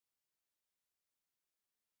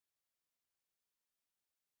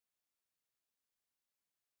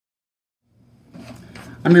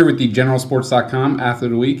I'm here with the GeneralSports.com Athlete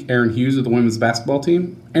of the Week, Erin Hughes of the women's basketball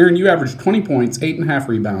team. Erin, you averaged 20 points, 8.5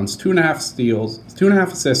 rebounds, 2.5 steals,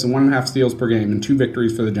 2.5 assists, and 1.5 steals per game, and 2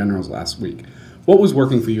 victories for the Generals last week. What was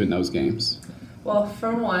working for you in those games? Well,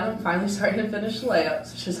 for one, I'm finally starting to finish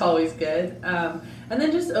layups, which is always good. And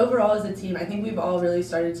then just overall as a team, I think we've all really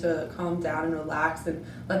started to calm down and relax and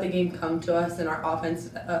let the game come to us, and our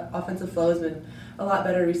offensive flow has been a lot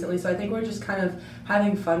better recently. So I think we're just kind of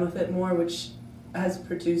having fun with it more, which has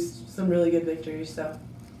produced some really good victories. So.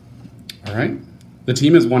 All right. The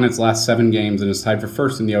team has won its last 7 games and is tied for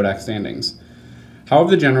first in the ODAC standings. How have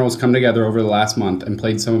the Generals come together over the last month and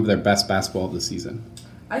played some of their best basketball of the season?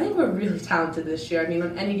 I think we're really talented this year. I mean,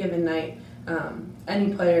 on any given night,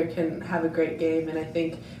 any player can have a great game, and I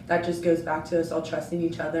think that just goes back to us all trusting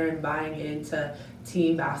each other and buying into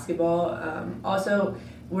team basketball. Also,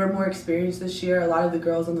 we're more experienced this year. A lot of the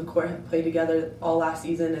girls on the court have played together all last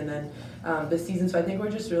season and then this season, so I think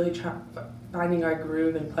we're just really finding our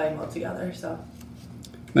groove and playing well together. So.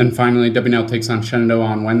 Then finally, WNL takes on Shenandoah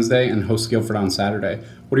on Wednesday and hosts Guilford on Saturday.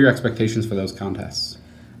 What are your expectations for those contests?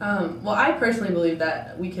 Well, I personally believe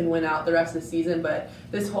that we can win out the rest of the season, but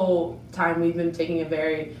this whole time we've been taking a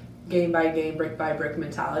very game-by-game, brick-by-brick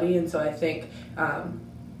mentality, and so I think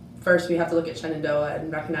first we have to look at Shenandoah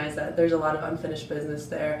and recognize that there's a lot of unfinished business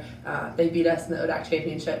there. They beat us in the ODAC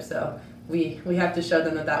championship, so we have to show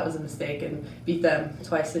them that that was a mistake and beat them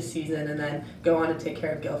twice this season and then go on and take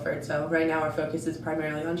care of Guilford. So right now our focus is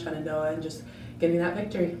primarily on Shenandoah and just getting that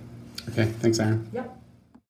victory. Okay, thanks, Erin. Yep.